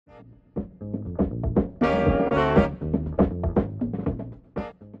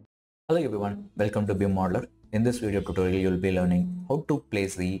Hello everyone, welcome to BIM Modeler. In this video tutorial, you will be learning how to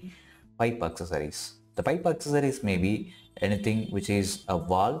place the pipe accessories. The pipe accessories may be anything which is a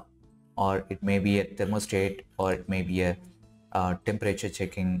wall, or it may be a thermostat, or it may be a temperature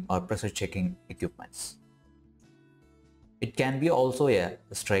checking or pressure checking equipments. It can be also a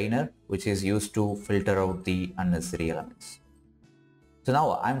strainer which is used to filter out the unnecessary elements. So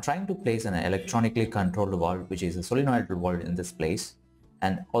now I'm trying to place an electronically controlled valve which is a solenoid valve in this place,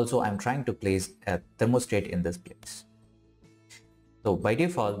 and also I'm trying to place a thermostat in this place. So by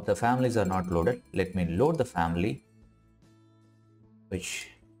default the families are not loaded. Let me load the family, which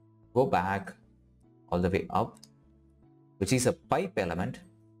go back all the way up, which is a pipe element.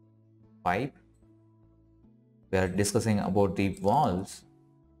 Pipe, we are discussing about the valves,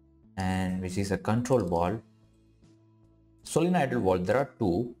 and which is a control valve. Solenoidal valve, there are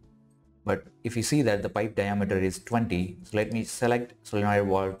two, but if you see that the pipe diameter is 20, so let me select solenoid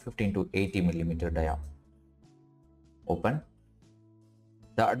valve 15 to 80 millimeter diameter. Open.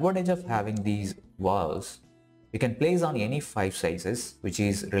 The advantage of having these valves, you can place on any pipe sizes which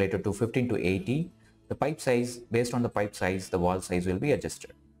is related to 15 to 80. The pipe size, based on the pipe size, the valve size will be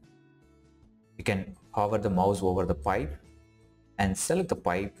adjusted. You can hover the mouse over the pipe and select the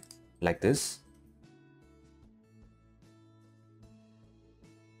pipe like this.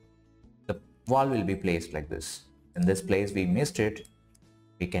 The valve will be placed like this. In this place we missed it,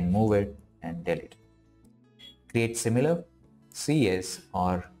 we can move it and delete. Create similar, CS,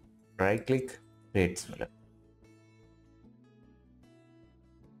 or right click, create similar.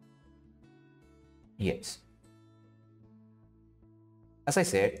 Yes. As I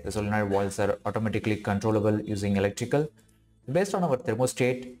said, the solenoid valves are automatically controllable using electrical. Based on our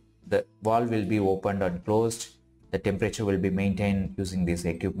thermostat, the valve will be opened and closed. The temperature will be maintained using this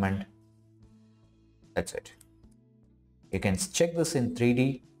equipment. That's it. You can check this in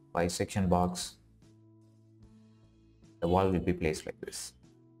 3D by section box. The valve will be placed like this.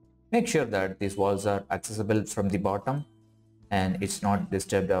 Make sure that these valves are accessible from the bottom and it's not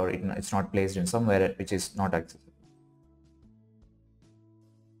disturbed, or it's not placed in somewhere which is not accessible.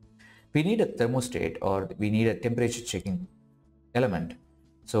 We need a thermostat, or we need a temperature checking element.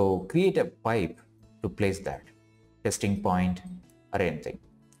 So create a pipe to place that, testing point or anything.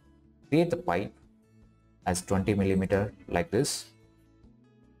 Create the pipe as 20 millimeter like this,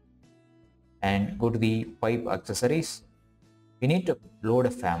 and go to the pipe accessories. We need to load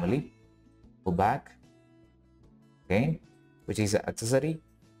a family. Go back again, which is an accessory.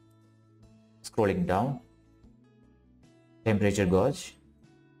 Scrolling down, temperature gauge.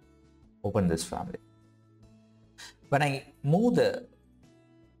 Open this family. When I move the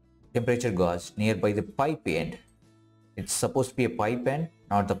temperature gauge nearby the pipe end, it's supposed to be a pipe end,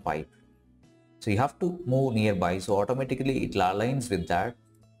 not the pipe. So you have to move nearby, so automatically it aligns with that.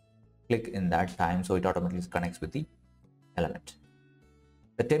 Click in that time, so it automatically connects with the element.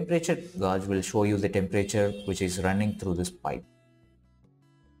 The temperature gauge will show you the temperature which is running through this pipe.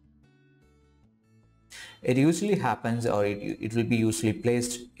 It usually happens, or it will be usually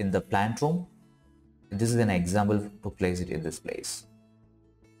placed in the plant room. This is an example to place it in this place.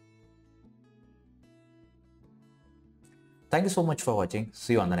 Thank you so much for watching.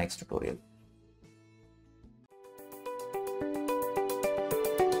 See you on the next tutorial.